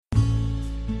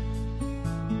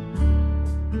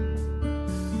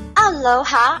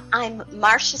Aloha, I'm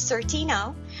Marcia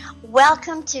Sortino.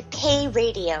 Welcome to Pay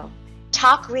Radio,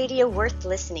 talk radio worth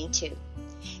listening to.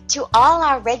 To all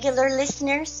our regular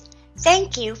listeners,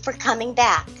 thank you for coming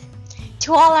back.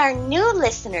 To all our new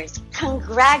listeners,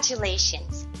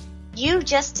 congratulations. You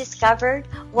just discovered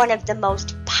one of the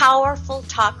most powerful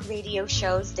talk radio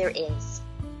shows there is.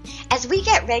 As we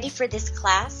get ready for this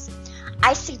class,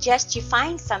 I suggest you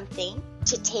find something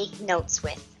to take notes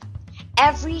with.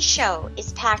 Every show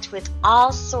is packed with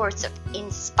all sorts of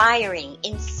inspiring,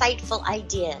 insightful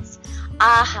ideas,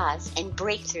 ahas, and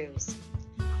breakthroughs.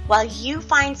 While you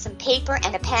find some paper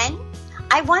and a pen,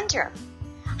 I wonder,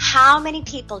 how many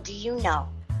people do you know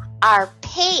are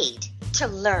paid to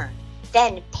learn,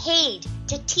 then paid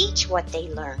to teach what they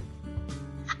learn?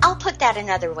 I'll put that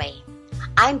another way.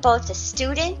 I'm both a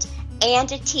student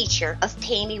and a teacher of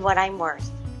Pay Me What I'm Worth.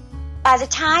 By the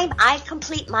time I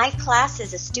complete my class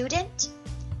as a student,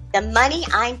 the money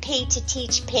I'm paid to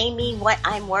teach Pay Me What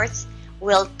I'm Worth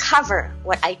will cover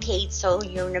what I paid Seoul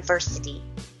University,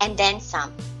 and then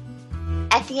some.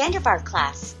 At the end of our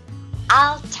class,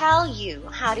 I'll tell you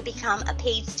how to become a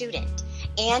paid student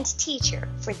and teacher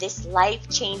for this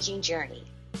life-changing journey.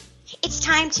 It's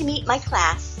time to meet my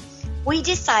class. We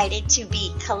decided to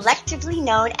be collectively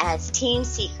known as Team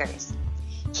Seekers.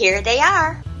 Here they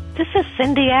are. This is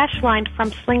Cindy Ashline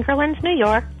from Slingerlands, New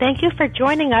York. Thank you for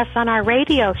joining us on our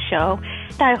radio show.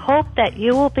 I hope that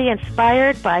you will be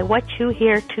inspired by what you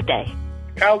hear today.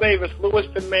 Cal Davis,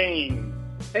 Lewiston, Maine.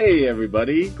 Hey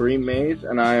everybody, Green Mays,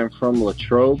 and I am from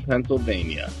Latrobe,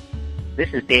 Pennsylvania.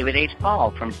 This is David H.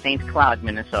 Paul from St. Cloud,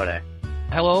 Minnesota.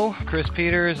 Hello, Chris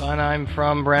Peters, and I'm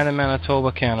from Brandon,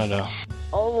 Manitoba, Canada.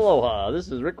 Aloha, this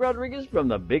is Rick Rodriguez from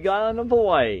the Big Island of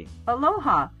Hawaii.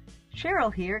 Aloha,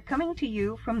 Cheryl here, coming to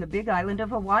you from the Big Island of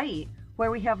Hawaii, where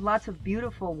we have lots of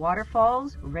beautiful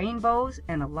waterfalls, rainbows,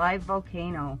 and a live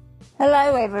volcano.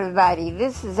 Hello everybody,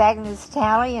 this is Agnes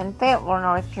Talley in Fayetteville,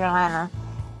 North Carolina.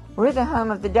 We're the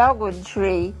home of the dogwood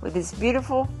tree with its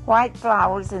beautiful white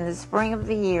flowers in the spring of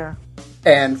the year.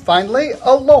 And finally,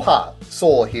 aloha!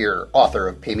 Sol here, author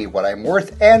of Pay Me What I'm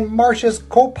Worth and Marcia's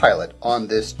co-pilot on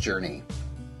this journey.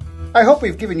 I hope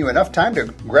we've given you enough time to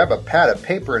grab a pad of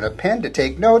paper and a pen to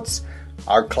take notes.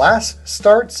 Our class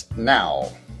starts now.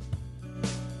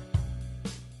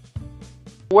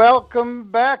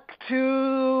 Welcome back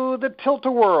to the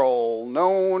Tilt-A-Whirl,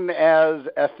 known as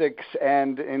Ethics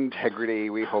and Integrity.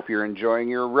 We hope you're enjoying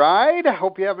your ride. I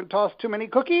hope you haven't tossed too many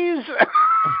cookies.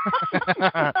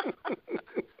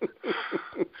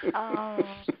 Oh,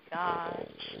 gosh.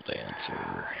 Old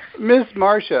answer. Miss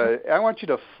Marcia, I want you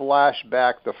to flash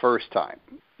back the first time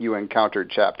you encountered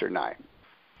Chapter 9.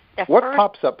 What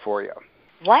pops up for you?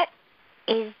 What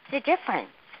is the difference?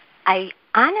 I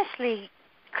honestly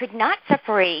could not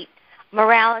separate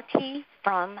morality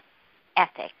from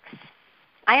ethics.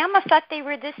 I almost thought they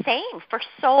were the same for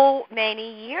so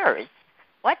many years.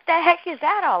 What the heck is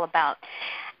that all about?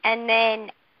 And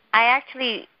then I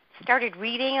actually started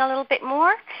reading a little bit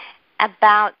more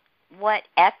about what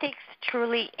ethics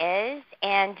truly is.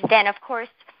 And then, of course,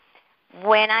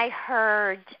 when I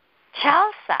heard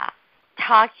Chelsea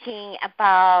talking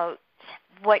about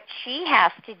what she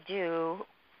has to do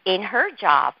in her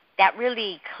job, that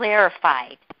really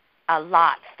clarified a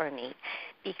lot for me,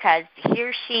 because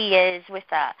here she is with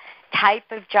a type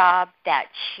of job that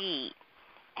she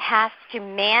has to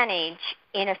manage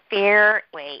in a fair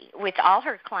way with all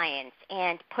her clients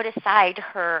and put aside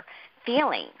her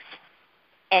feelings.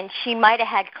 And she might have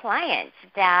had clients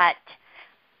that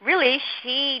really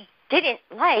she didn't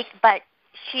like, but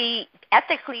she,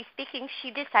 ethically speaking,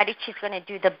 she decided she's going to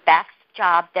do the best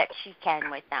job that she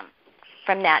can with them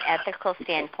from that ethical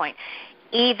standpoint,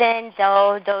 even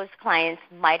though those clients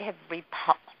might have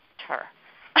repulsed her.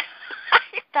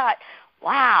 I thought,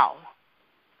 wow,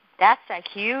 that's a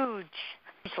huge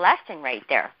lesson right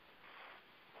there.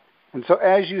 And so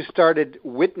as you started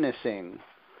witnessing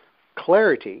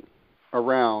clarity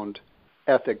around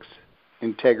ethics,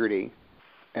 integrity,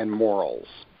 and morals,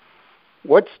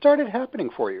 what started happening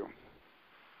for you?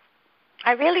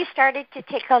 I really started to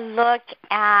take a look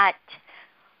at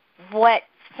what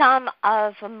some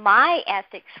of my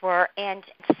ethics were and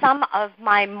some of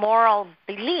my moral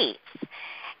beliefs.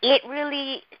 It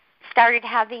really started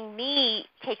having me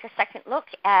take a second look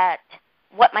at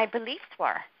what my beliefs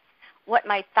were, what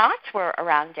my thoughts were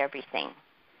around everything.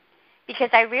 Because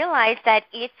I realized that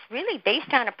it's really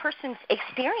based on a person's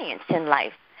experience in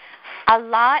life. A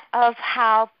lot of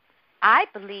how I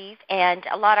believe and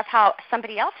a lot of how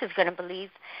somebody else is going to believe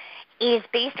is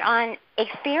based on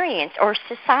experience or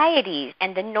society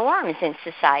and the norms in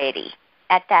society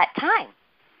at that time.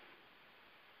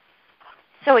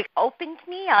 So it opened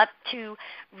me up to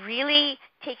really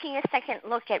taking a second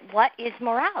look at what is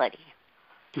morality.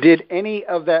 Did any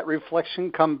of that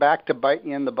reflection come back to bite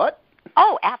you in the butt?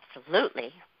 Oh,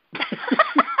 absolutely.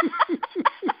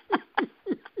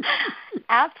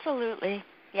 Absolutely.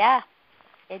 Yeah,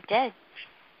 it did.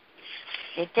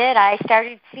 It did. I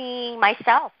started seeing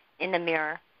myself in the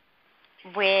mirror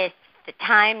with the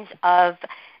times of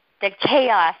the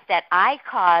chaos that I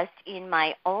caused in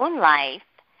my own life.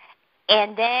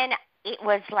 And then it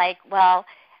was like, well,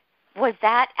 was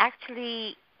that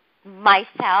actually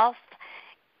myself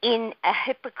in a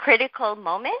hypocritical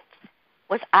moment?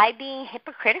 Was I being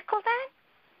hypocritical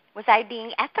then? Was I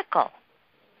being ethical?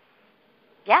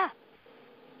 Yeah.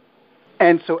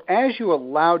 And so as you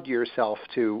allowed yourself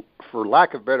to, for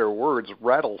lack of better words,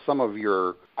 rattle some of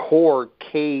your core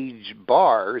cage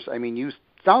bars, I mean, you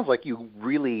sounds like you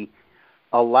really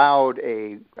allowed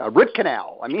a root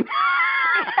canal. I mean,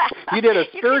 you did a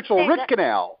spiritual root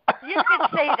canal. You could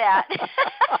say that.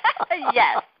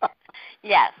 Yes.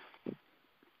 Yes.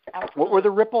 Absolutely. What were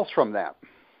the ripples from that?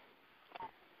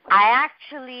 I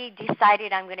actually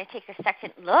decided I'm going to take a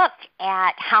second look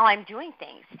at how I'm doing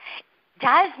things.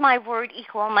 Does my word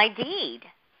equal my deed?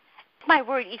 If my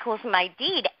word equals my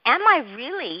deed, am I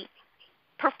really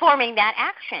performing that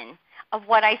action of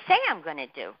what I say I'm going to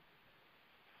do?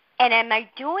 And am I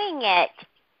doing it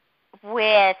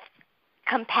with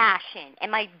compassion?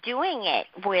 Am I doing it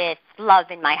with love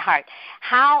in my heart?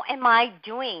 How am I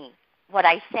doing what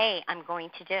I say I'm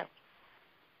going to do?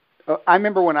 I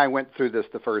remember when I went through this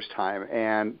the first time,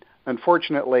 and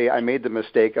unfortunately I made the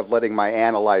mistake of letting my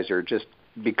analyzer just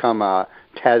become a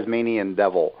Tasmanian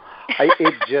devil.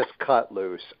 It just cut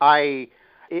loose.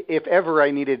 If ever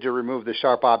I needed to remove the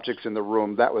sharp objects in the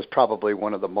room, that was probably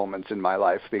one of the moments in my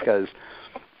life, because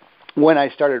when I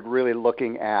started really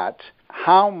looking at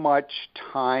how much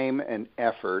time and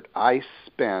effort I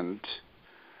spent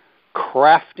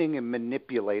crafting and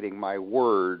manipulating my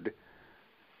word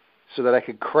so that I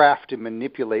could craft and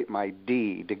manipulate my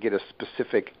deed to get a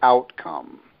specific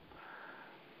outcome,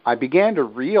 I began to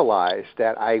realize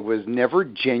that I was never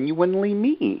genuinely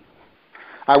me.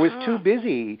 I was too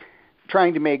busy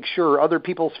trying to make sure other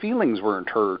people's feelings weren't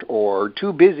hurt, or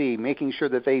too busy making sure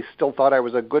that they still thought I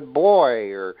was a good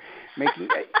boy, or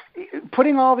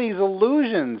putting all these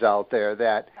illusions out there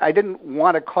that I didn't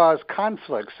want to cause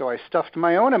conflict, so I stuffed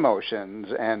my own emotions.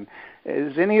 And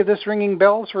is any of this ringing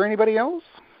bells for anybody else?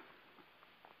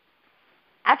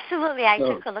 Absolutely. I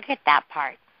took a look at that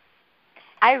part.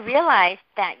 I realized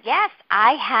that, yes,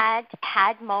 I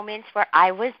had moments where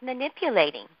I was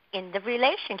manipulating in the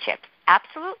relationships.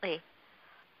 Absolutely.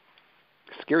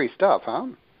 Scary stuff, huh?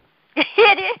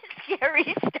 It is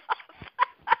scary stuff.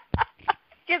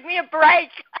 Give me a break.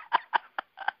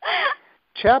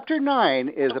 Chapter 9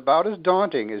 is about as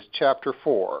daunting as Chapter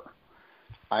 4.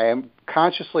 I am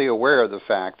consciously aware of the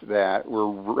fact that we're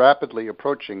rapidly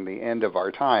approaching the end of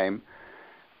our time.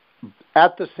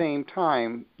 At the same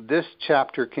time, this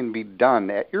chapter can be done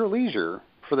at your leisure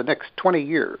for the next 20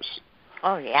 years.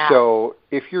 Oh, yeah. So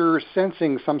if you're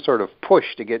sensing some sort of push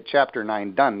to get Chapter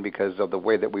 9 done because of the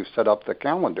way that we've set up the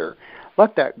calendar,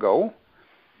 let that go.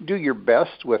 Do your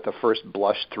best with a first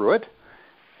blush through it,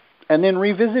 and then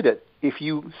revisit it if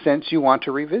you sense you want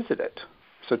to revisit it.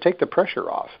 So take the pressure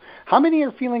off. How many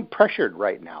are feeling pressured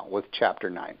right now with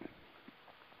Chapter 9?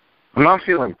 I'm not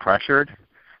feeling pressured,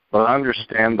 but I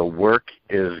understand the work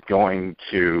is going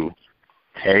to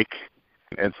take.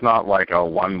 It's not like a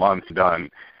 1 month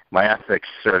done. My ethics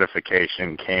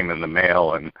certification came in the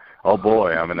mail, and oh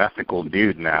boy, I'm an ethical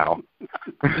dude now.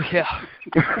 Yeah.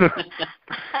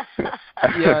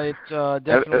 Yeah, it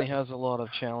definitely has a lot of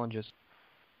challenges.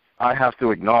 I have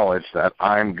to acknowledge that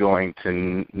I'm going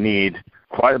to need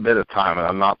quite a bit of time, and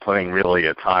I'm not putting really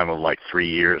a time of like 3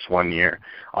 years, 1 year.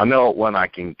 I'll know when I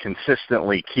can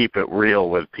consistently keep it real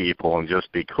with people and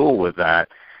just be cool with that,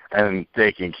 and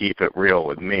they can keep it real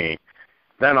with me.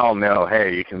 Then I'll know,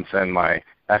 hey, you can send my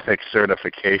ethics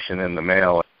certification in the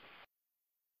mail.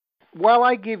 While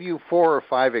I give you 4 or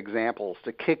 5 examples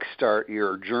to kickstart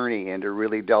your journey into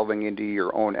really delving into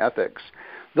your own ethics,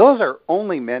 those are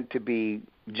only meant to be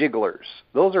jigglers.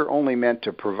 Those are only meant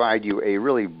to provide you a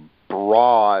really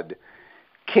broad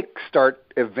kickstart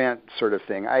event sort of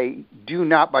thing. I do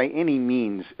not by any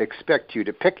means expect you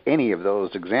to pick any of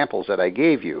those examples that I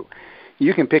gave you.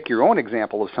 You can pick your own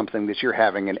example of something that you're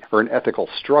having an ethical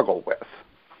struggle with.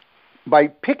 By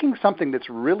picking something that's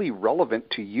really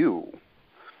relevant to you,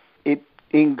 it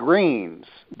ingrains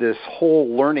this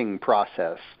whole learning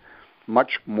process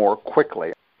much more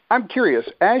quickly. I'm curious,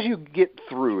 as you get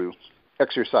through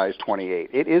exercise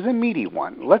 28. It is a meaty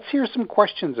one. Let's hear some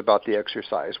questions about the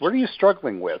exercise. What are you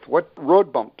struggling with? What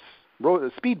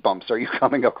speed bumps are you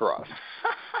coming across?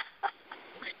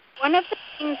 One of the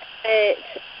things that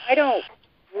I don't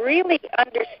really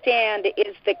understand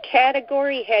is the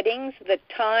category headings, the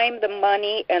time, the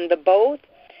money, and the both.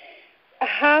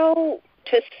 How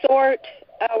to sort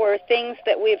our things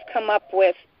that we've come up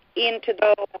with into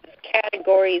those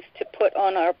categories to put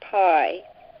on our pie.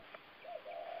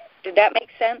 Did that make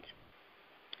sense?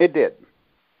 It did.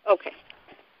 Okay.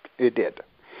 It did.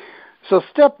 So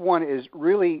step one is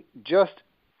really just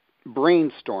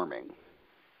brainstorming.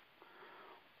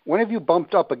 When have you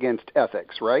bumped up against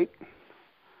ethics, right?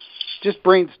 Just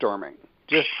brainstorming.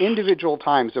 Just individual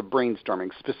times of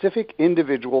brainstorming, specific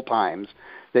individual times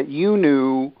that you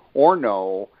knew or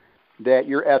know that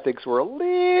your ethics were a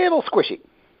little squishy.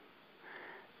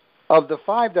 Of the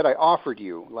 5 that I offered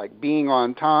you, like being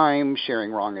on time,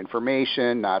 sharing wrong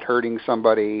information, not hurting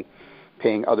somebody,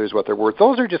 paying others what they're worth,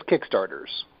 those are just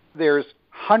Kickstarters. There's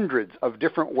hundreds of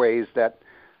different ways that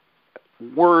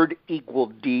word equal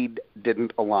deed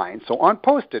didn't align. So on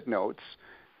Post-it notes,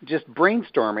 just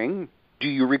brainstorming, do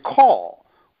you recall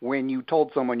when you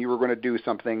told someone you were going to do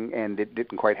something and it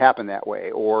didn't quite happen that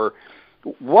way? Or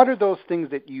what are those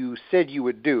things that you said you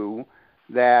would do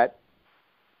that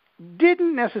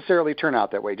didn't necessarily turn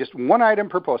out that way? Just one item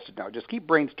per Post-it note. Just keep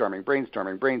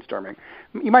brainstorming.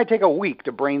 You might take a week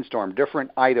to brainstorm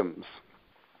different items.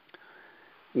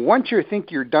 Once you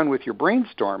think you're done with your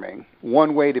brainstorming,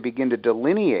 one way to begin to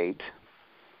delineate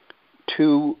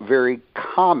 2 very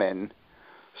common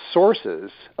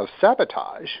sources of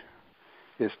sabotage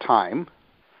is time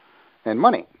and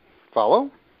money. Follow?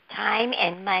 Time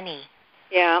and money.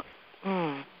 Yeah.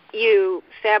 You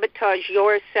sabotage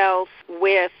yourself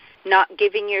with not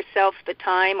giving yourself the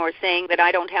time or saying that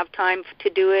I don't have time to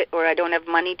do it or I don't have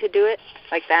money to do it,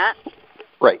 like that?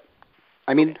 Right.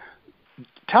 I mean,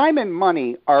 time and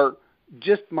money are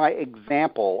just my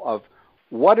example of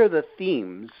what are the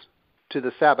themes to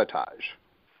the sabotage.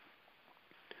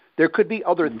 There could be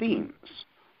other themes.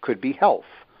 Could be health.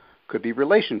 Could be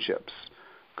relationships.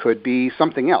 Could be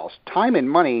something else. Time and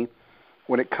money,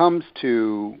 when it comes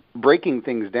to breaking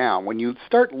things down, when you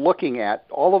start looking at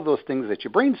all of those things that you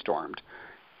brainstormed,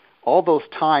 all those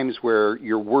times where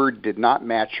your word did not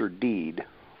match your deed,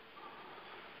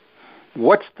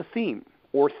 what's the theme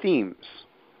or themes?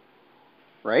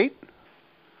 Right?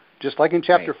 Just like in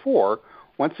Chapter 4,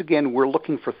 once again, we're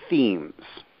looking for themes.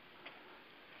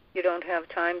 You don't have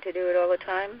time to do it all the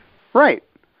time? Right.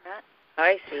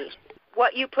 I see.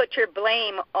 What you put your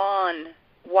blame on,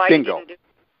 why Bingo. you didn't do it.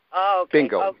 Oh, okay.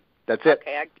 Bingo. Oh, that's it.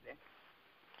 Okay,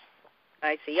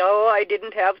 I see. Oh, I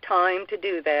didn't have time to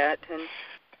do that. And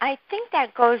I think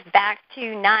that goes back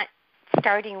to not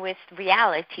starting with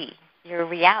reality, your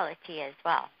reality as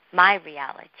well, my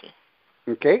reality.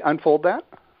 Okay, unfold that.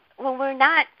 Well, we're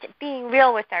not being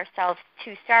real with ourselves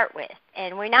to start with,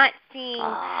 and we're not seeing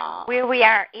where we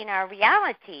are in our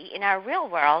reality, in our real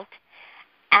world,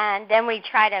 and then we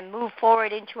try to move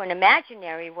forward into an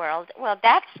imaginary world. Well,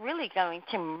 that's really going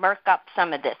to murk up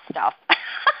some of this stuff.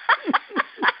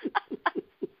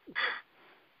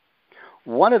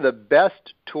 One of the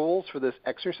best tools for this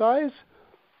exercise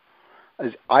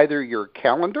is either your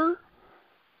calendar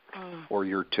or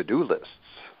your to-do lists.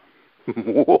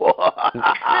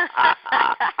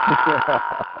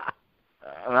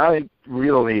 I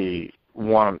really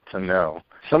want to know.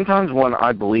 Sometimes when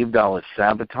I believed I was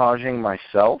sabotaging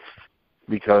myself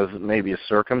because maybe a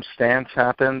circumstance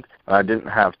happened, I didn't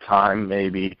have time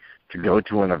maybe to go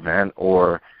to an event,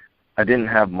 or I didn't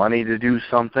have money to do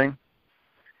something.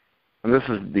 And this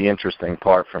is the interesting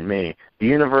part for me. The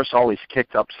universe always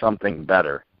kicked up something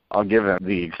better. I'll give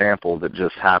the example that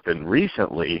just happened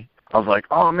recently. I was like,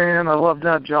 oh, man, I love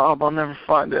that job. I'll never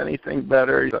find anything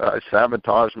better. I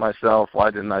sabotaged myself. Why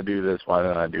didn't I do this? Why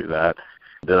didn't I do that?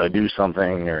 Did I do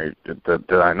something, or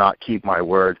did I not keep my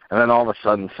word? And then all of a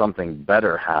sudden something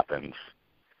better happens.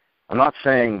 I'm not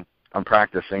saying I'm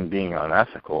practicing being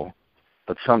unethical,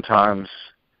 but sometimes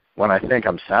when I think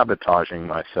I'm sabotaging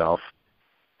myself,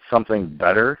 something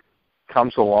better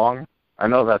comes along. I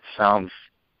know that sounds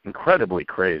incredibly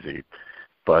crazy,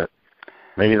 but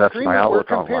maybe that's my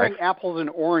outlook on life. We're comparing apples and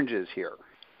oranges here.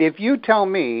 If you tell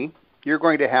me you're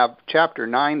going to have Chapter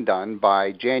 9 done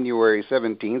by January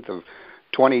 17th of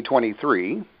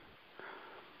 2023,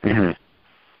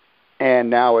 and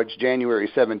now it's January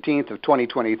 17th of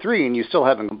 2023, and you still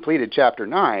haven't completed Chapter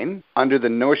 9, under the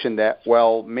notion that,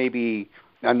 well, maybe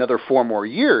another 4 more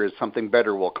years, something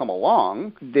better will come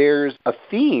along, there's a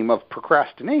theme of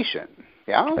procrastination,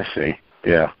 yeah? I see,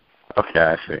 yeah. Okay,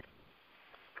 I see.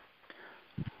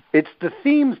 It's the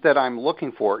themes that I'm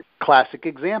looking for. Classic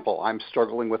example, I'm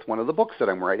struggling with one of the books that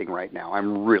I'm writing right now.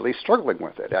 I'm really struggling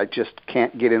with it. I just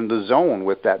can't get in the zone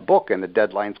with that book, and the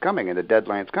deadline's coming,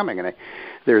 and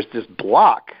there's this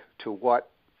block to what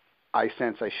I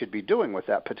sense I should be doing with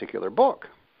that particular book.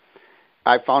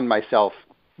 I found myself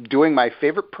doing my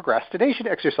favorite procrastination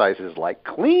exercises like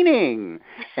cleaning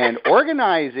and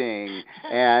organizing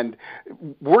and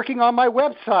working on my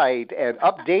website and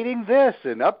updating this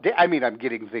and I'm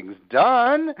getting things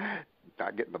done,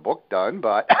 not getting the book done,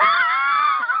 but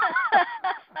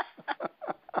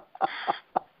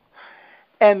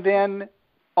and then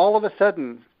all of a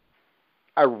sudden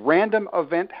a random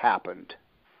event happened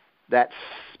that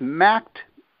smacked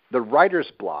the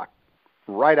writer's block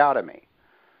right out of me.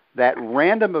 That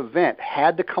random event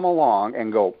had to come along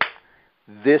and go,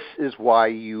 this is why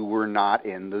you were not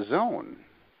in the zone.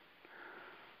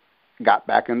 Got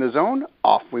back in the zone,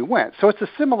 off we went. So it's a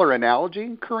similar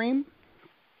analogy, Kareem,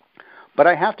 but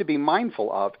I have to be mindful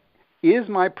of, is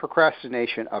my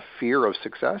procrastination a fear of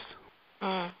success?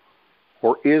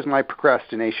 Or is my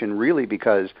procrastination really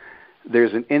because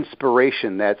there's an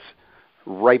inspiration that's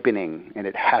ripening and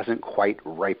it hasn't quite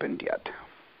ripened yet?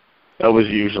 That was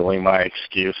usually my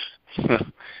excuse.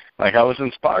 Like, I was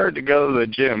inspired to go to the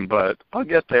gym, but I'll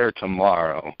get there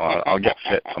tomorrow. I'll get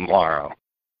fit tomorrow.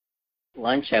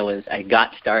 Lunch, I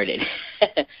got started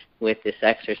with this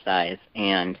exercise,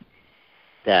 and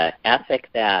the ethic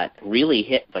that really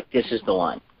hit, like, this is the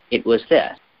one. It was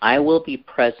this: I will be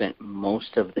present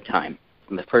most of the time.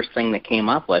 And the first thing that came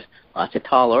up was, well, that's a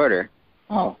tall order.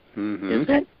 Oh, is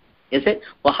it? Is it?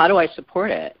 Well, how do I support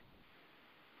it?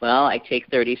 Well, I take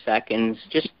 30 seconds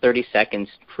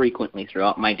frequently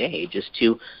throughout my day just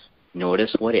to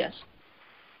notice what is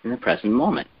in the present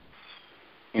moment.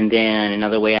 And then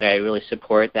another way that I really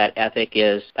support that ethic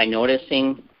is by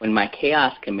noticing when my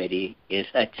chaos committee is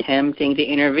attempting to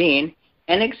intervene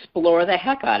and explore the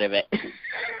heck out of it.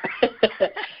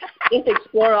 Just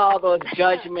explore all those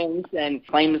judgments and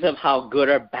claims of how good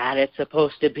or bad it's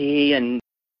supposed to be. And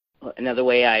another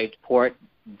way I support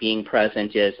being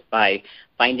present is by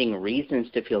finding reasons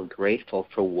to feel grateful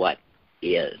for what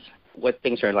is. What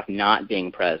things are like not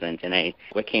being present. And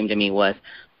what came to me was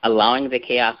allowing the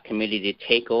chaos committee to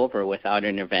take over without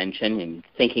intervention and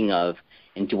thinking of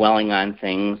and dwelling on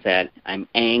things that I'm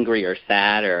angry or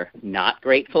sad or not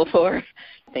grateful for.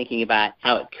 Thinking about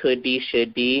how it could be,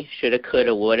 should be, shoulda,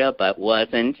 coulda, woulda, but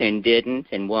wasn't and didn't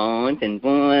and won't and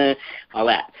all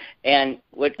that. And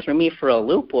what threw me for a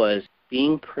loop was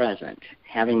being present,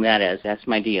 having that as that's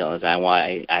my deal, is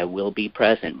I will be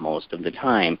present most of the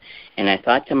time. And I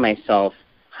thought to myself,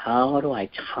 how do I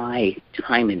tie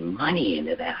time and money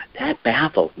into that? That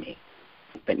baffled me.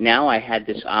 But now I had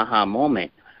this aha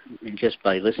moment just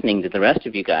by listening to the rest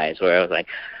of you guys where I was like,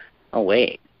 oh,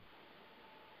 wait.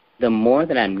 The more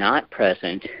that I'm not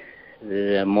present,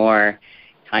 the more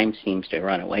time seems to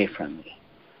run away from me.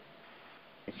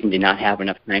 I seem to not have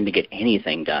enough time to get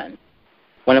anything done.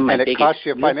 One of my and it costs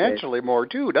you financially more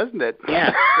too, doesn't it?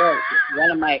 Yeah, well,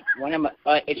 one of my,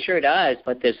 it sure does.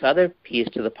 But this other piece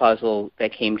to the puzzle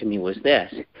that came to me was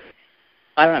this: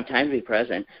 I don't have time to be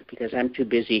present because I'm too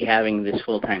busy having this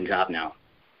full-time job now.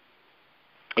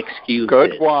 Excuses.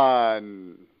 Good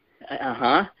one.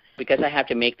 Because I have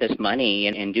to make this money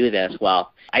and do this.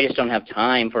 Well, I just don't have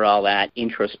time for all that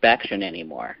introspection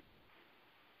anymore.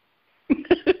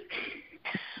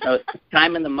 So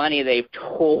time and the money, they've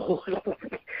totally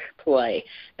play.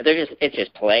 It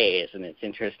just plays, and it's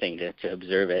interesting to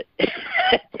observe it.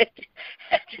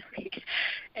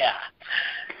 Yeah,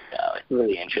 no, it's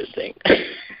really interesting.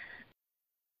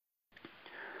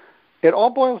 It all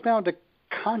boils down to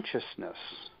consciousness.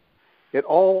 It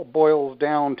all boils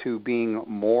down to being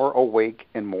more awake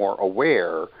and more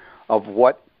aware of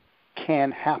what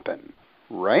can happen,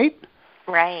 right?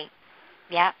 Right.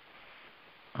 Yeah.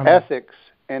 Ethics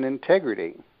and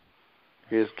integrity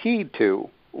is keyed to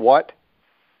what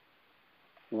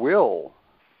will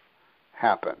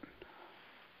happen.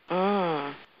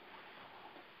 I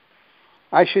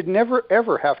should never,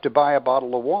 ever have to buy a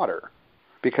bottle of water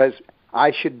because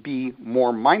I should be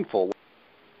more mindful.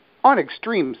 On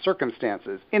extreme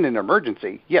circumstances, in an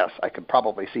emergency, yes, I could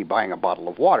probably see buying a bottle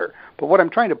of water. But what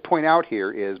I'm trying to point out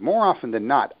here is, more often than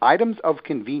not, items of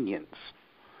convenience,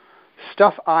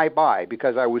 stuff I buy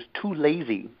because I was too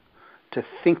lazy to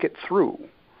think it through,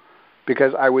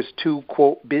 because I was too,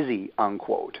 quote, busy,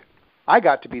 unquote. I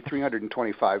got to be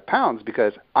 325 pounds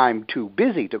because I'm too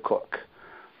busy to cook.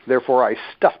 Therefore, I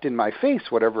stuffed in my face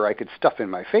whatever I could stuff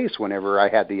in my face whenever I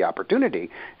had the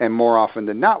opportunity. And more often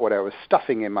than not, what I was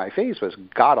stuffing in my face was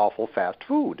god-awful fast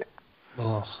food.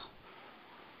 Oh.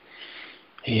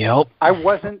 Yep. I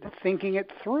wasn't thinking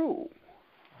it through.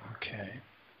 Okay.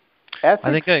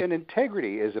 Ethics and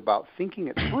integrity is about thinking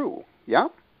it through. Yeah?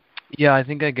 Yeah, I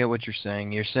think I get what you're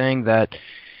saying. You're saying that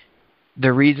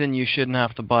the reason you shouldn't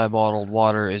have to buy bottled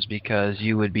water is because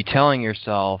you would be telling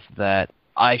yourself that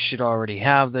I should already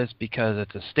have this because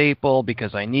it's a staple,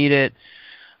 because I need it,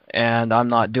 and I'm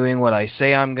not doing what I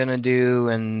say I'm going to do,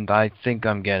 and I think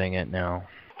I'm getting it now.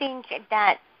 I think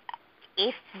that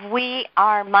if we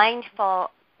are mindful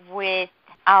with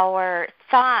our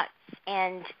thoughts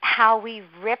and how we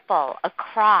ripple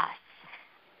across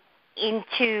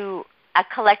into a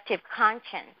collective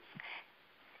conscience,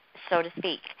 so to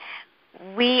speak,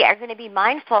 we are going to be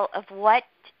mindful of what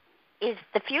is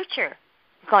the future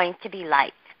going to be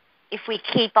like if we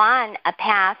keep on a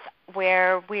path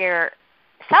where we're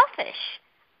selfish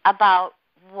about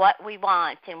what we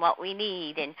want and what we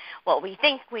need and what we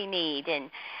think we need,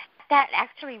 and that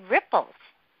actually ripples.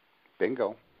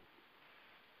 Bingo.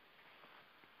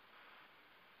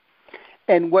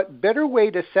 And what better way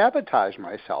to sabotage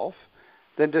myself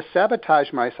than to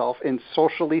sabotage myself in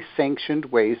socially sanctioned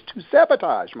ways to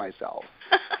sabotage myself?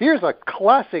 Here's a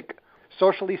classic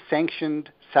socially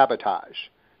sanctioned sabotage.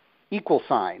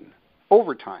 =,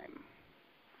 overtime.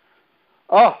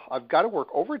 Oh, I've got to work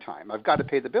overtime. I've got to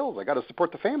pay the bills. I've got to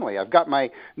support the family. I've got my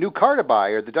new car to buy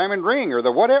or the diamond ring or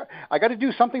the whatever. I got to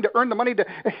do something to earn the money to.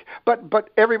 But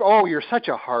you're such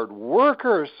a hard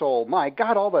worker, soul. My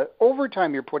God, all the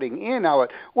overtime you're putting in.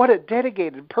 What a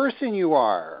dedicated person you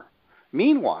are.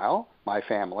 Meanwhile, my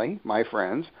family, my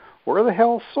friends, where the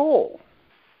hell's soul?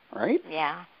 Right?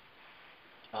 Yeah.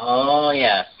 Oh,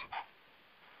 yes.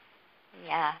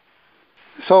 Yeah.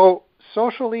 So,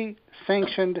 socially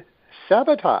sanctioned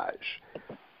sabotage.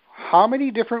 How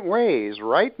many different ways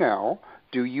right now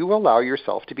do you allow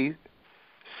yourself to be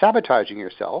sabotaging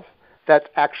yourself that's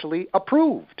actually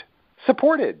approved,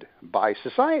 supported by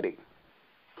society?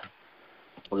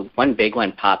 Well, one big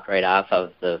one popped right off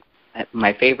of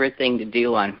my favorite thing to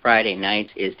do on Friday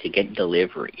nights is to get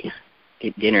delivery,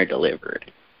 get dinner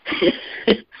delivered.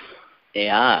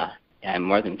 Yeah, I'm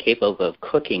more than capable of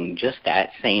cooking just that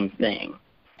same thing.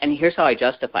 And here's how I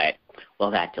justify it.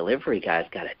 Well, that delivery guy's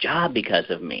got a job because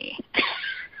of me.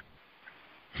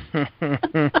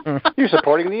 You're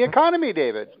supporting the economy,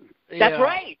 David. That's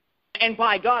right. And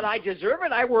by God, I deserve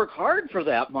it. I work hard for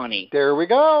that money. There we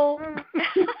go.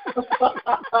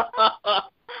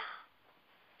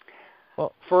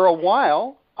 Well, for a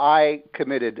while, I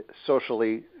committed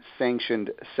socially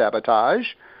sanctioned sabotage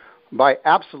by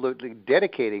absolutely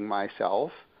dedicating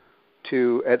myself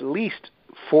to at least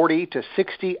 40 to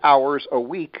 60 hours a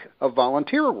week of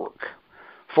volunteer work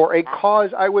for a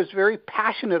cause I was very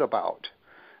passionate about.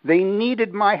 They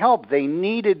needed my help. They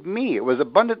needed me. It was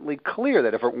abundantly clear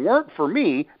that if it weren't for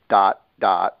me, ...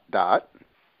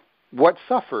 what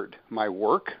suffered? My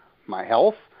work, my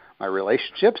health, my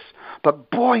relationships. But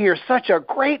boy, you're such a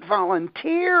great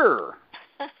volunteer.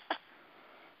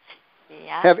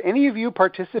 Yeah. Have any of you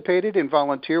participated in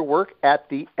volunteer work at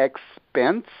the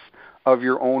expense of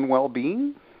your own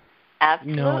well-being?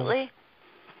 Absolutely. No.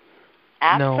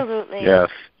 Absolutely. Yes.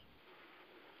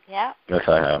 Yeah. Yes,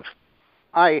 I have.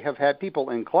 I have had people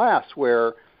in class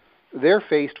where they're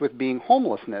faced with being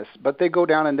homelessness, but they go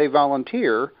down and they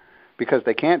volunteer because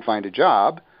they can't find a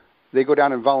job. They go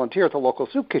down and volunteer at the local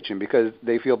soup kitchen because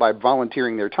they feel by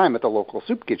volunteering their time at the local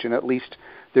soup kitchen, at least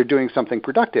they're doing something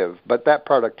productive. But that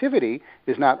productivity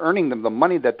is not earning them the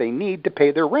money that they need to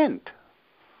pay their rent.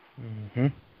 Mm-hmm.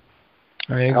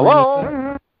 I agree Hello? with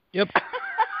that. Yep.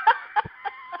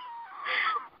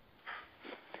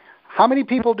 How many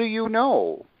people do you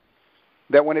know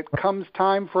that when it comes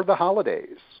time for the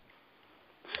holidays,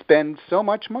 spend so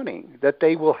much money that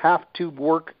they will have to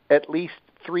work at least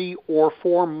 3 or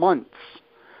 4 months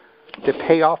to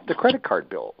pay off the credit card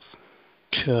bills?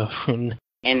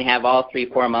 And have all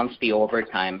 3-4 months be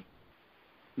overtime.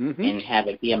 Mm-hmm. And have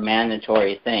it be a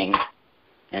mandatory thing.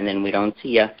 And then we don't see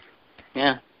you.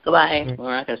 Yeah, goodbye. Mm-hmm.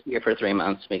 We're not going to see you for 3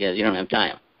 months because you don't have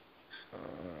time.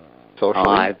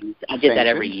 I did that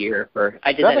every year for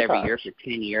 10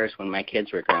 years when my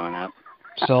kids were growing up.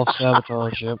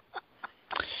 Self-sabotage, yep.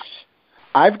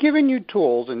 I've given you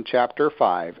tools in Chapter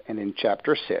 5 and in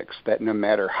Chapter 6 that no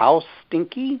matter how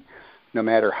stinky, no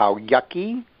matter how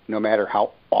yucky, no matter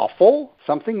how awful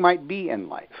something might be in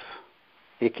life,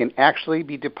 it can actually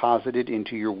be deposited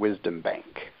into your wisdom bank.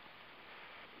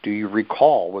 Do you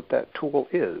recall what that tool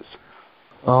is?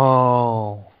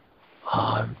 Oh,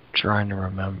 I'm trying to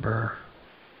remember.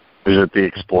 Is it the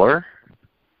Explorer?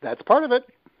 That's part of it.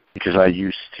 Because I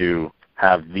used to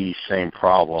have the same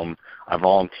problem. I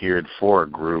volunteered for a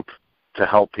group to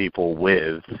help people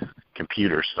with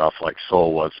computer stuff like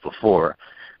Soul was before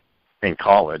in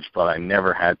college, but I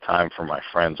never had time for my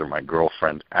friends or my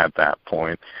girlfriend at that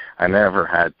point. I never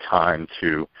had time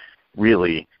to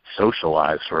really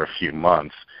socialize for a few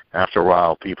months. After a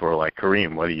while, people were like,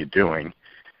 Kareem, what are you doing?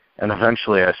 And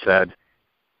eventually I said,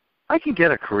 I can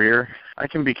get a career. I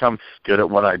can become good at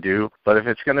what I do, but if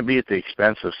it's going to be at the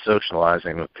expense of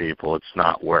socializing with people, it's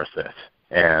not worth it.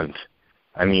 And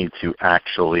I need to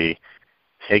actually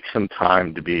take some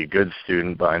time to be a good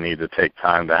student, but I need to take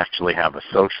time to actually have a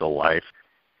social life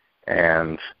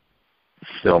and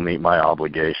still meet my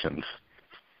obligations.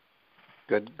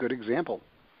 Good example.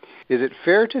 Is it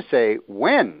fair to say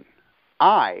when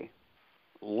I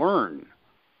learn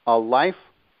a life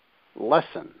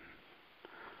lesson,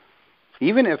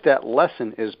 even if that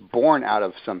lesson is born out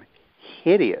of some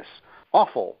hideous,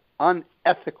 awful,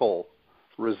 unethical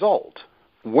result,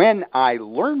 when I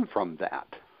learn from that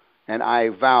and I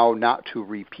vow not to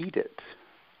repeat it,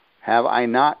 have I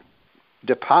not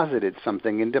deposited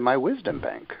something into my wisdom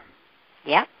bank?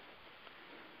 Yeah.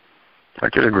 I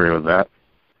could agree with that.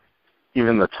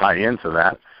 Even to tie into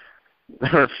that,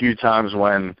 there were a few times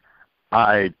when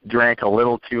I drank a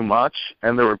little too much,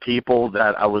 and there were people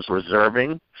that I was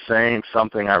reserving, saying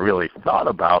something I really thought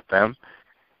about them.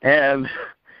 And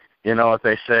you know what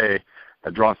they say,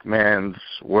 a drunk man's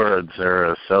words are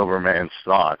a sober man's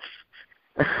thoughts.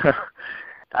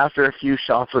 After a few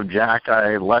shots of Jack,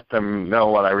 I let them know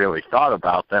what I really thought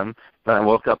about them. Then I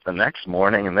woke up the next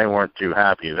morning, and they weren't too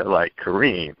happy. They're like,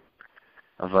 Kareem.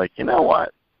 I was like, you know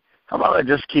what? How about I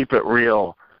just keep it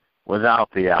real without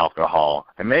the alcohol?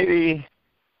 And maybe,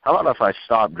 how about if I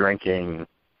stop drinking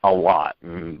a lot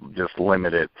and just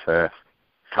limit it to a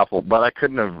couple? But I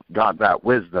couldn't have got that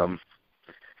wisdom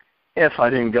if I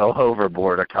didn't go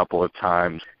overboard a couple of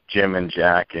times, Jim and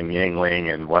Jack and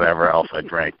Yingling and whatever else I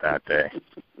drank that day.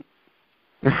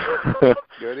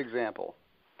 Good example.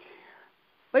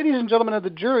 Ladies and gentlemen of the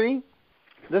jury,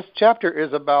 this chapter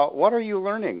is about what are you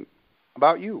learning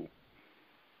about you?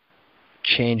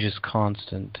 Change is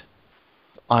constant.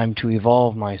 I'm to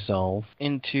evolve myself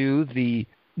into the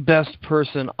best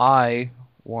person I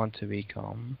want to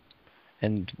become.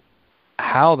 And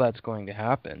how that's going to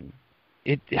happen,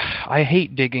 I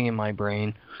hate digging in my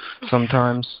brain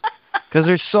sometimes because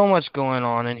there's so much going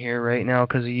on in here right now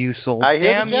because of you, Soul. I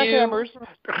hear Damn the you. jackhammers.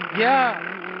 Yeah.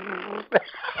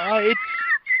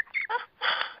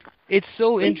 It's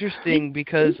so interesting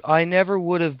because I never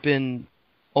would have been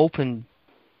open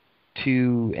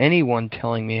to anyone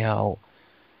telling me how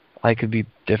I could be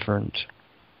different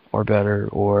or better,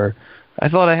 or I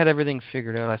thought I had everything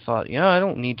figured out. I thought, I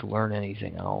don't need to learn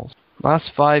anything else.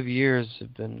 Last 5 years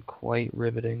have been quite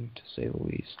riveting, to say the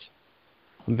least.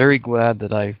 I'm very glad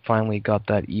that I finally got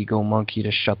that ego monkey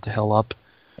to shut the hell up,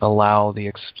 allow the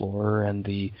explorer and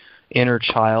the inner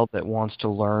child that wants to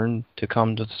learn to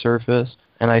come to the surface.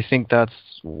 And I think that's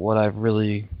what I've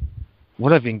been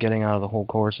getting out of the whole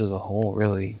course as a whole,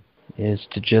 really, is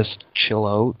to just chill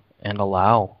out and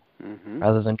allow,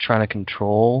 rather than trying to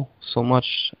control so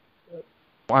much.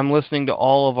 I'm listening to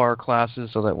all of our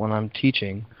classes so that when I'm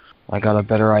teaching, I got a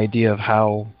better idea of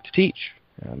how to teach.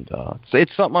 And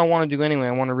it's something I want to do anyway.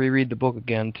 I want to reread the book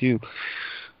again, too.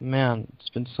 Man, it's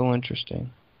been so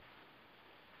interesting.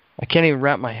 I can't even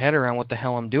wrap my head around what the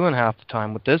hell I'm doing half the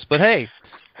time with this, but hey.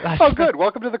 Oh, good.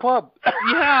 Welcome to the club.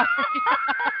 Yeah.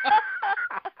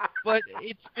 But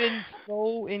it's been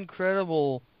so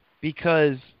incredible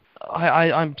because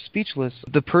I'm speechless.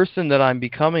 The person that I'm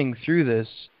becoming through this,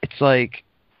 it's like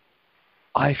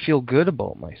I feel good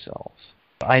about myself.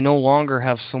 I no longer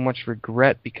have so much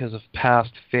regret because of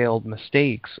past failed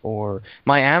mistakes or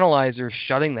my analyzer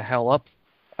shutting the hell up.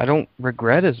 I don't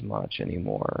regret as much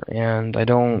anymore. And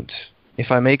if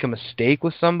I make a mistake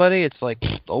with somebody, it's like,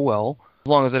 oh well, as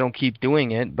long as I don't keep doing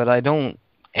it, but I don't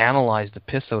analyze the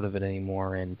piss out of it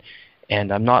anymore.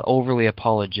 And I'm not overly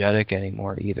apologetic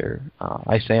anymore either.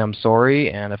 I say I'm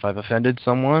sorry, and if I've offended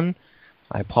someone,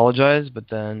 I apologize, but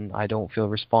then I don't feel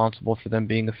responsible for them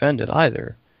being offended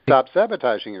either. Stop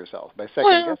sabotaging yourself by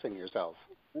second-guessing yourself.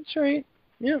 That's right.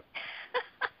 Yeah.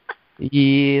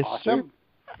 Yes, awesome.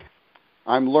 Sir.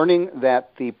 I'm learning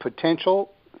that the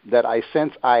potential that I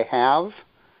sense I have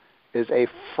is a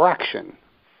fraction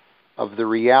of the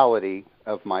reality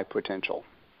of my potential.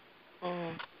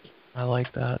 I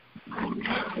like that.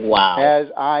 Wow. As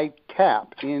I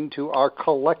tap into our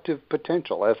collective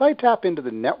potential, as I tap into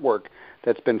the network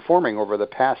that's been forming over the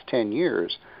past 10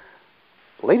 years,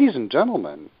 ladies and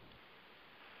gentlemen,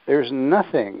 there's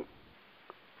nothing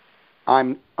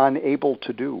I'm unable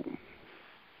to do.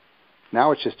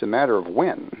 Now it's just a matter of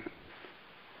when.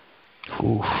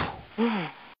 Oof.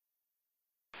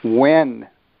 when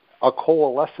a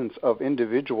coalescence of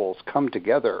individuals come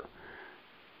together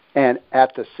and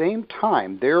at the same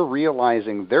time they're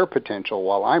realizing their potential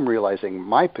while I'm realizing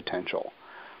my potential,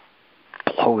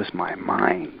 blows my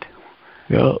mind.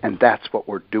 Yeah. And that's what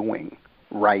we're doing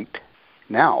right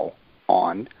now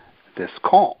on this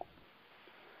call.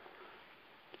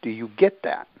 Do you get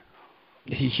that?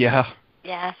 Yeah.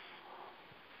 Yes.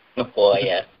 Oh, boy,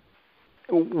 yes.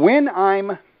 When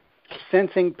I'm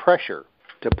sensing pressure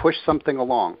to push something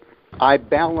along, I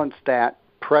balance that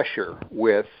pressure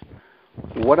with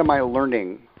what am I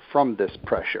learning from this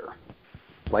pressure?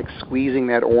 Like squeezing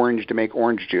that orange to make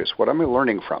orange juice. What am I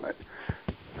learning from it?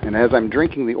 And as I'm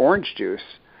drinking the orange juice,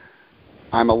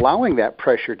 I'm allowing that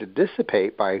pressure to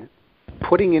dissipate by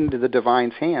putting into the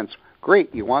divine's hands.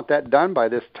 Great, you want that done by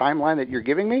this timeline that you're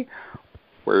giving me?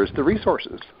 Where's the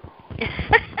resources?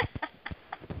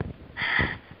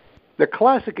 The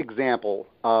classic example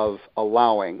of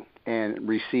allowing and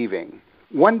receiving.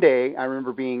 One day, I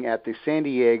remember being at the San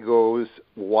Diego's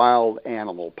Wild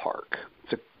Animal Park.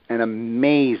 It's an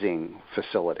amazing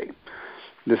facility.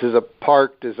 This is a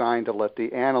park designed to let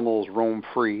the animals roam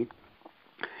free,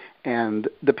 and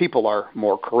the people are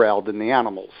more corralled than the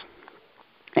animals.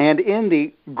 And in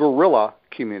the gorilla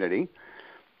community,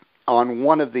 on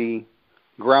one of the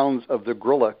grounds of the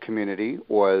gorilla community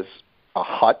was a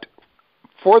hut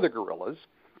for the gorillas.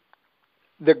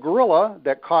 The gorilla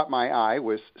that caught my eye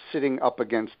was sitting up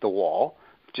against the wall,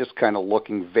 just kind of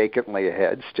looking vacantly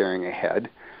ahead, staring ahead.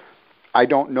 I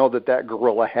don't know that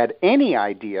gorilla had any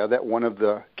idea that one of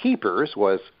the keepers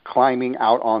was climbing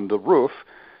out on the roof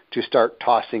to start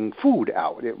tossing food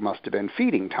out. It must have been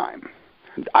feeding time.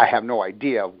 I have no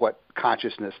idea what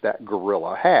consciousness that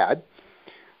gorilla had.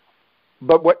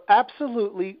 But what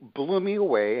absolutely blew me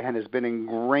away and has been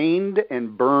ingrained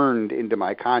and burned into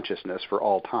my consciousness for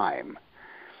all time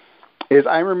is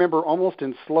I remember almost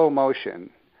in slow motion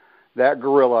that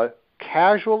gorilla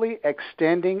casually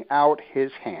extending out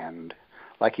his hand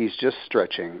like he's just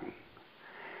stretching.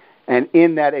 And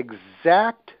in that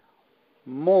exact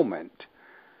moment,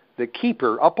 the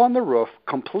keeper up on the roof,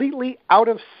 completely out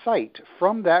of sight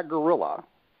from that gorilla,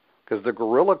 because the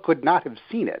gorilla could not have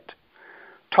seen it,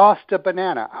 tossed a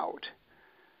banana out.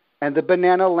 And the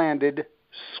banana landed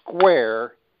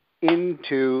square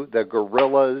into the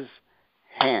gorilla's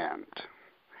hand,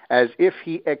 as if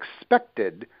he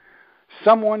expected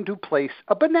someone to place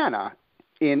a banana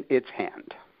in its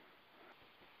hand.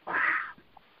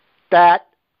 That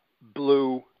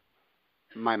blew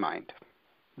my mind.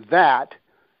 That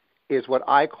is what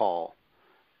I call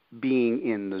being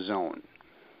in the zone.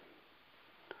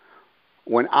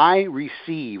 When I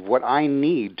receive what I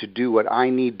need to do what I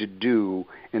need to do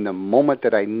in the moment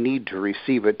that I need to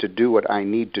receive it to do what I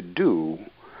need to do,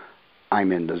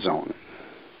 I'm in the zone.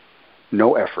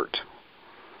 No effort.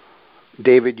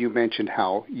 David, you mentioned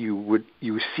how you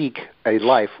seek a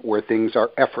life where things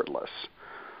are effortless.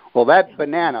 Well, that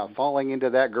banana falling into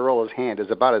that gorilla's hand is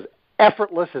about as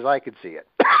effortless as I could see it.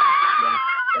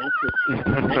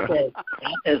 That's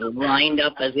as lined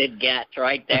up as it gets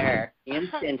right there.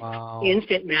 Instant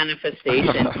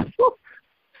manifestation.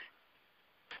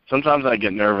 Sometimes I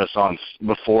get nervous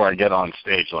before I get on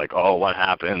stage, like, oh, what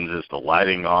happens? Is the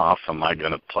lighting off? Am I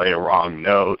going to play a wrong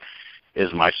note?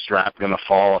 Is my strap going to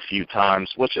fall a few times?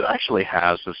 Which it actually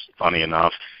has, it's funny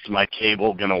enough. Is my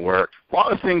cable going to work? A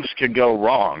lot of things could go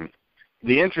wrong.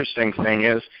 The interesting thing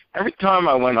is, every time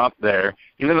I went up there,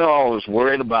 even though I was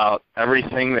worried about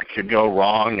everything that could go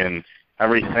wrong and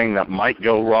everything that might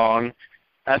go wrong,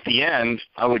 at the end,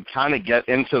 I would kind of get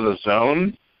into the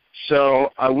zone,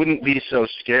 so I wouldn't be so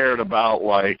scared about,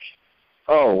 like,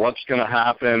 oh, what's going to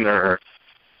happen, or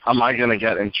am I going to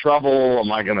get in trouble,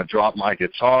 am I going to drop my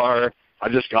guitar? I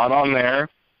just got on there,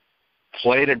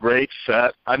 played a great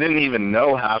set. I didn't even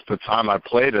know half the time I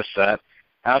played a set.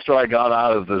 After I got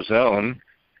out of the zone,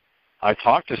 I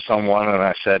talked to someone and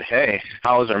I said, hey,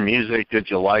 how was our music? Did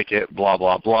you like it? Blah,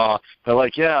 blah, blah. They're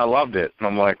like, yeah, I loved it. And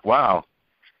I'm like, wow.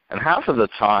 And half of the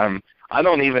time, I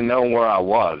don't even know where I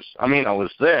was. I mean, I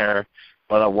was there,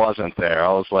 but I wasn't there.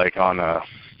 I was like on a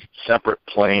separate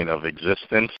plane of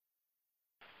existence.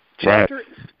 Chapter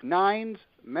 9's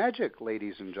magic,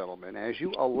 ladies and gentlemen. As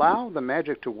you allow the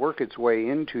magic to work its way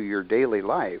into your daily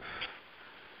life,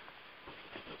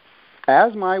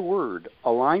 as my word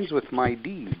aligns with my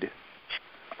deed,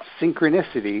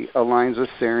 synchronicity aligns with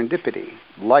serendipity.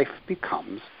 Life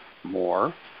becomes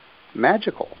more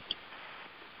magical.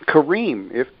 Kareem,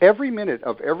 if every minute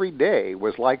of every day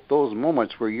was like those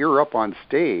moments where you're up on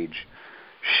stage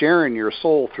sharing your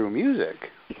soul through music,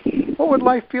 what would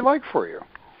life be like for you?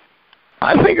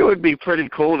 I think it would be pretty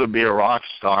cool to be a rock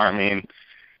star. I mean,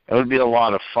 It would be a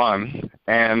lot of fun.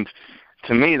 And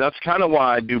to me, that's kind of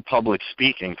why I do public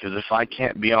speaking, because if I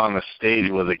can't be on the stage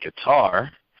with a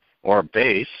guitar or a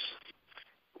bass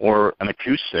or an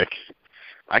acoustic,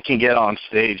 I can get on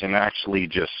stage and actually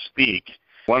just speak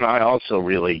when I also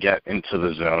really get into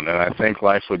the zone. And I think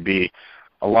life would be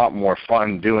a lot more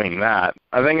fun doing that.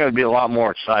 I think it would be a lot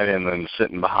more exciting than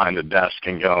sitting behind a desk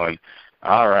and going,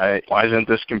 all right, why isn't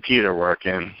this computer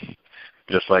working?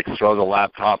 Just like throw the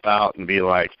laptop out and be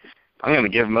like, I'm going to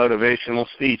give motivational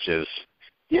speeches.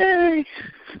 Yay!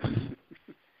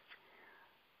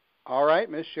 All right,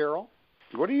 Miss Cheryl,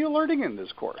 what are you learning in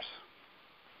this course?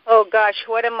 Oh, gosh,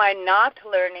 what am I not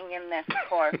learning in this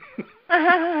course?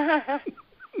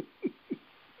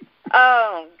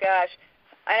 Oh, gosh,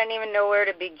 I don't even know where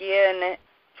to begin.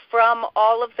 From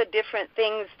all of the different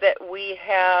things that we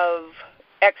have,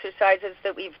 exercises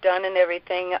that we've done and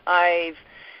everything, I've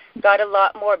got a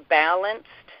lot more balanced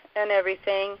and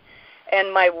everything,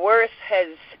 and my worth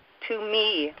has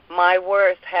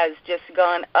just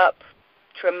gone up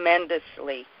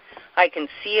tremendously. I can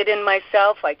see it in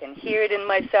myself, I can hear it in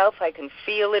myself, I can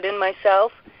feel it in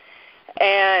myself,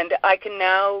 and I can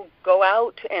now go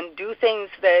out and do things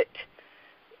that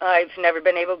I've never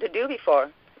been able to do before.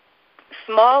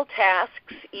 Small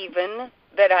tasks even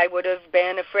that I would have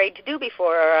been afraid to do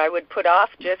before, or I would put off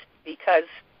just because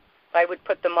I would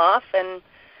put them off and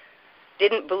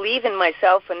didn't believe in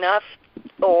myself enough,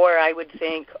 or I would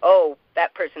think, oh,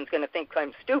 that person's going to think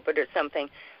I'm stupid or something.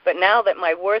 But now that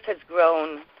my worth has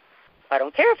grown, I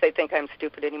don't care if they think I'm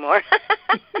stupid anymore.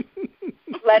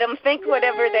 Let them think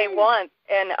whatever they want,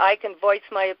 and I can voice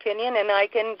my opinion, and I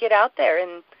can get out there,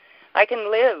 and I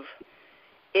can live.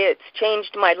 It's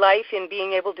changed my life in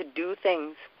being able to do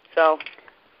things. So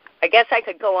I guess I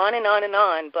could go on and on and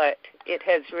on, but it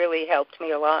has really helped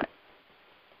me a lot.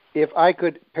 If I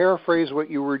could paraphrase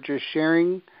what you were just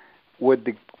sharing, would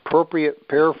the appropriate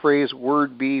paraphrase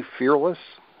word be fearless?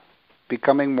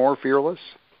 Becoming more fearless?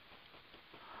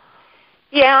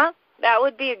 Yeah, that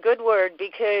would be a good word,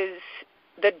 because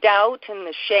the doubt and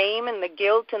the shame and the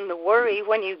guilt and the worry,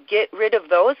 when you get rid of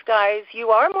those guys, you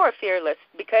are more fearless,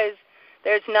 because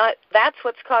that's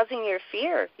what's causing your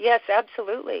fear. Yes,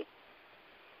 absolutely.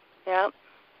 Yeah.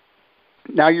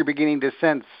 Now you're beginning to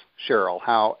sense, Cheryl,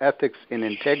 how ethics and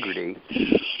integrity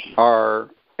are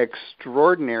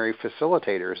extraordinary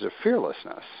facilitators of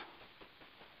fearlessness.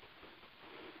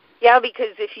 Yeah,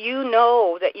 because if you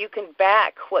know that you can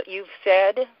back what you've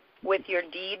said with your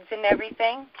deeds and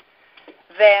everything,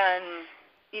 then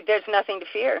there's nothing to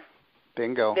fear.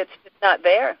 Bingo. It's just not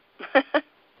there.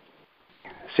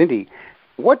 Cindy,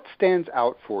 what stands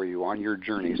out for you on your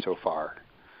journey so far?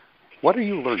 What are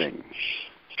you learning?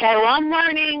 Okay, well, I'm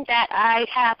learning that I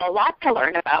have a lot to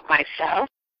learn about myself.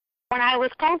 When I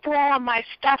was going through all of my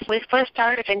stuff, we first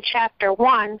started in Chapter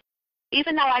 1.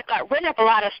 Even though I got rid of a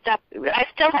lot of stuff, I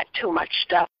still had too much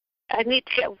stuff. I need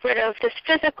to get rid of this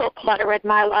physical clutter in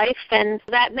my life, and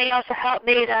that may also help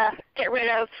me to get rid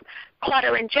of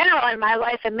clutter in general in my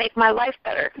life and make my life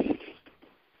better.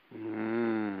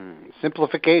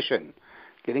 Simplification.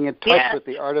 Getting in touch with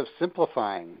the art of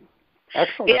simplifying.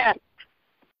 Excellent. Yeah.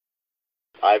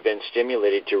 I've been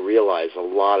stimulated to realize a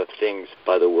lot of things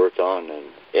by the work on,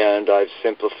 and I've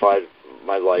simplified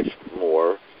my life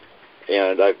more,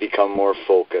 and I've become more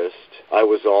focused. I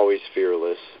was always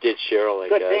fearless. Did Cheryl, I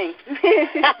guess.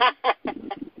 Good thing.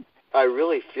 I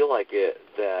really feel like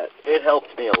that it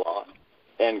helped me a lot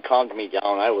and calmed me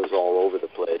down. I was all over the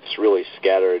place, really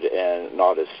scattered and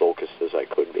not as focused as I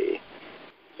could be.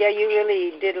 Yeah, you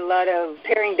really did a lot of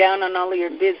paring down on all of your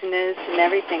business and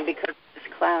everything because of this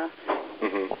class.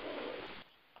 Mm-hmm.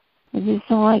 I just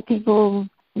don't like people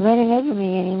running over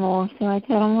me anymore, so I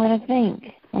tell them what I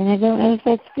think. And I don't know if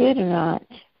that's good or not.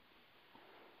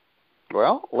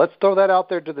 Well, let's throw that out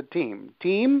there to the team.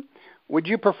 Team, would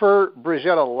you prefer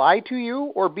Brigitte lie to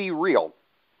you or be real?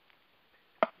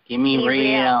 Give me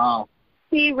real.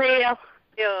 Be real.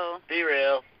 Be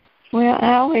real. Well,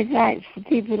 I always like for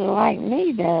people to like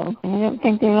me, though. I don't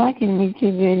think they're liking me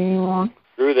too good anymore.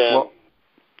 Screw them. Well,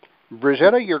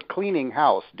 Brigitte, you're cleaning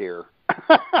house, dear.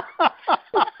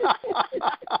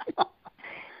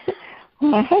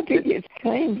 Well, I hope it gets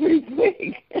clean pretty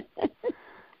quick.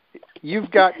 You've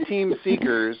got team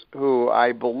seekers who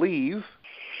I believe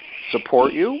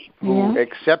support you, who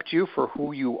accept you for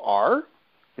who you are.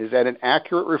 Is that an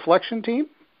accurate reflection, team?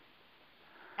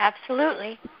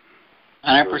 Absolutely.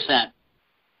 100%.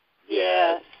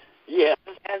 Yes. Yes.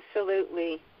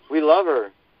 Absolutely. We love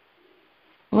her.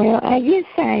 Well, I guess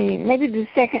maybe the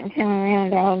second time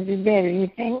around I'll do better, you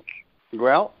think?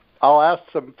 Well, I'll ask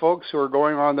some folks who are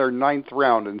going on their 9th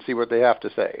round and see what they have to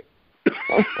say.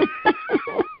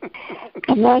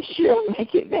 I'm not sure I'll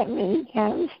make it that many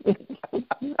times.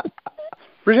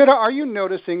 Brigitta, are you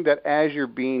noticing that as you're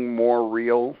being more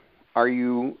real, are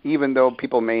you, even though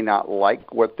people may not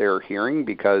like what they're hearing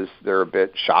because they're a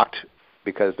bit shocked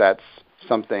because that's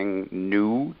something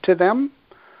new to them,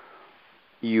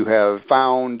 you have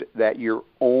found that your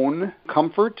own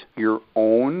comfort, your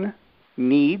own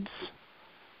needs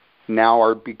now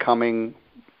are becoming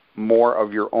more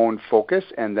of your own focus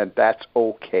and that that's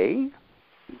okay?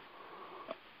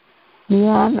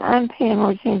 Yeah, I'm paying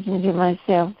more attention to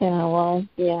myself than I was,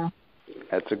 yeah.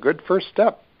 That's a good first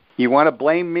step. You want to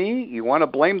blame me? You want to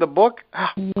blame the book?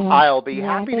 Yeah, I'll be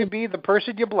happy to be the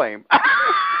person you blame.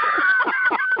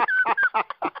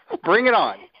 Bring it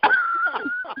on.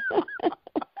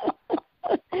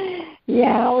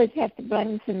 Yeah, I always have to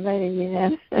blame somebody, you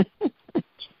know.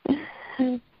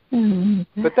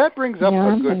 But that brings up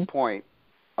a good point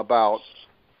about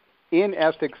in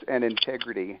ethics and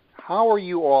integrity. How are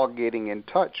you all getting in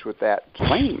touch with that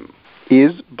blame?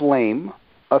 Is blame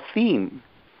a theme?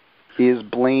 Is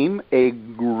blame a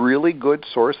really good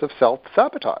source of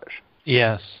self-sabotage?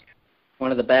 Yes.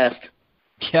 One of the best.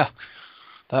 Yeah,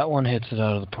 that one hits it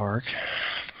out of the park.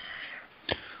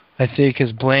 I think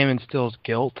because blame instills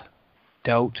guilt,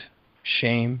 doubt,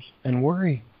 shame, and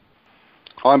worry.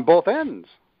 On both ends.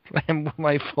 And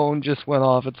my phone just went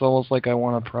off. It's almost like I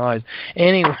won a prize.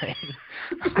 Anyway,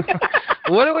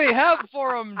 what do we have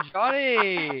for him,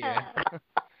 Johnny?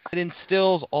 It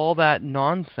instills all that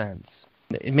nonsense.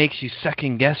 It makes you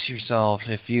second-guess yourself.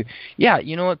 You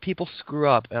know what? People screw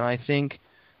up, and I think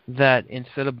that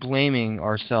instead of blaming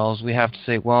ourselves, we have to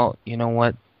say, well, you know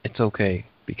what? It's okay,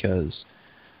 because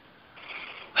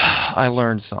I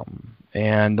learned something.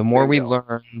 And the more we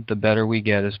learn, the better we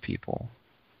get as people.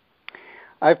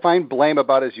 I find blame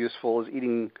about as useful as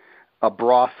eating a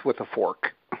broth with a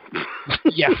fork.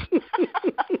 Yeah.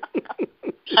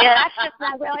 Yeah, that's just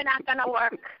really not going to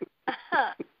work.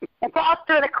 It falls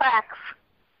through the cracks.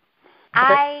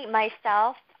 I,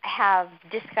 myself, have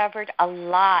discovered a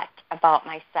lot about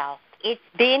myself. It's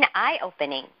been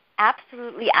eye-opening,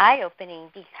 absolutely eye-opening,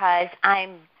 because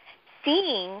I'm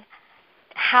seeing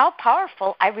how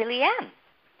powerful I really am.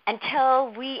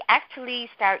 Until we actually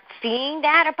start seeing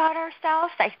that about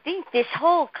ourselves, I think this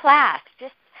whole class,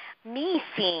 just me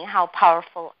seeing how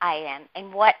powerful I am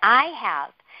and what I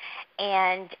have,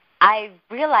 and I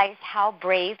realize how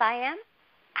brave I am,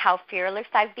 how fearless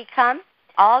I've become,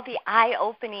 all the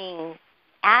eye-opening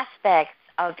aspects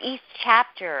of each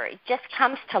chapter, it just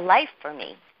comes to life for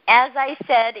me. As I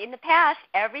said in the past,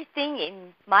 everything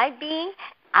in my being,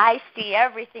 I see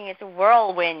everything as a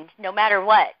whirlwind, no matter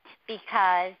what,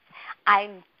 because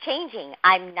I'm changing.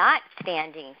 I'm not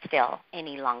standing still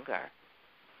any longer.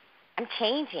 I'm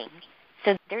changing.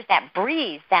 So there's that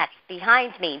breeze that's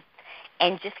behind me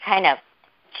and just kind of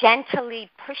gently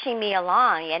pushing me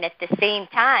along. And at the same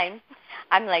time,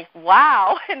 I'm like,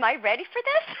 wow, am I ready for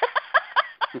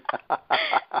this?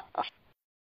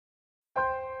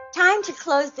 Time to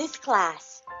close this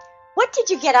class. What did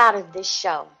you get out of this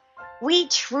show? We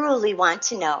truly want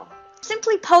to know.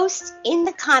 Simply post in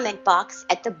the comment box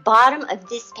at the bottom of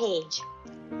this page.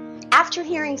 After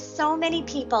hearing so many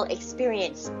people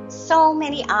experience so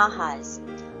many ahas,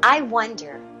 I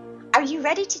wonder, are you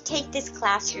ready to take this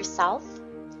class yourself?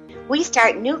 We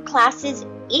start new classes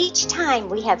each time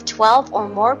we have 12 or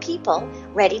more people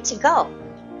ready to go.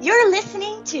 You're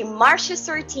listening to Marcia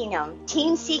Sortino,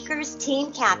 Team Seekers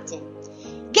Team Captain.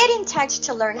 Get in touch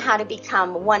to learn how to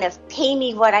become one of Pay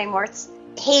Me What I'm Worth's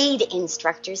paid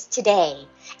instructors today.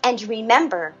 And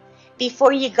remember,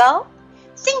 before you go,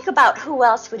 think about who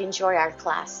else would enjoy our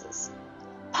classes.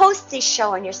 Post this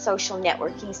show on your social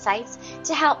networking sites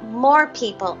to help more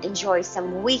people enjoy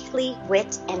some weekly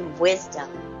wit and wisdom.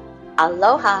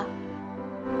 Aloha.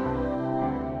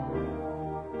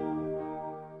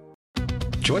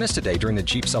 Join us today during the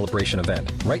Jeep Celebration event.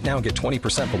 Right now, get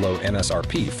 20% below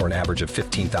MSRP for an average of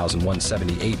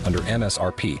 $15,178 under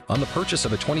MSRP on the purchase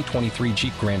of a 2023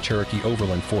 Jeep Grand Cherokee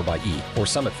Overland 4xE or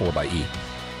Summit 4xE.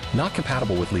 Not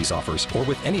compatible with lease offers or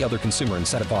with any other consumer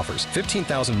incentive offers.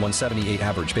 $15,178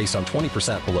 average based on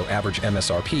 20% below average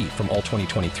MSRP from all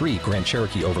 2023 Grand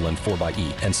Cherokee Overland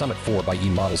 4xE and Summit 4xE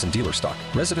models in dealer stock.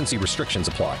 Residency restrictions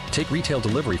apply. Take retail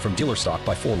delivery from dealer stock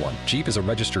by 4/1. Jeep is a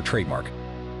registered trademark.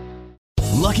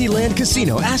 Lucky Land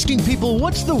Casino, asking people,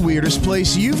 what's the weirdest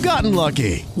place you've gotten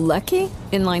lucky? Lucky?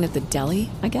 In line at the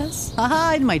deli, I guess?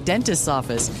 Aha, in my dentist's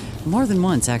office. More than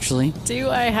once, actually.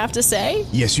 Do I have to say?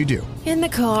 Yes, you do. In the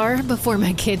car before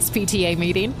my kids' PTA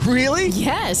meeting. Really?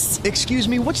 Yes. Excuse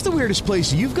me, what's the weirdest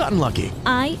place you've gotten lucky?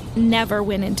 I never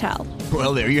win and tell.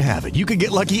 Well, there you have it. You can get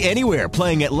lucky anywhere,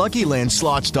 playing at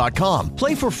LuckyLandSlots.com.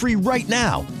 Play for free right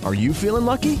now. Are you feeling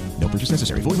lucky? No purchase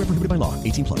necessary. Void where prohibited by law.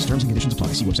 18+. Terms and conditions apply.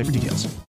 See website for details.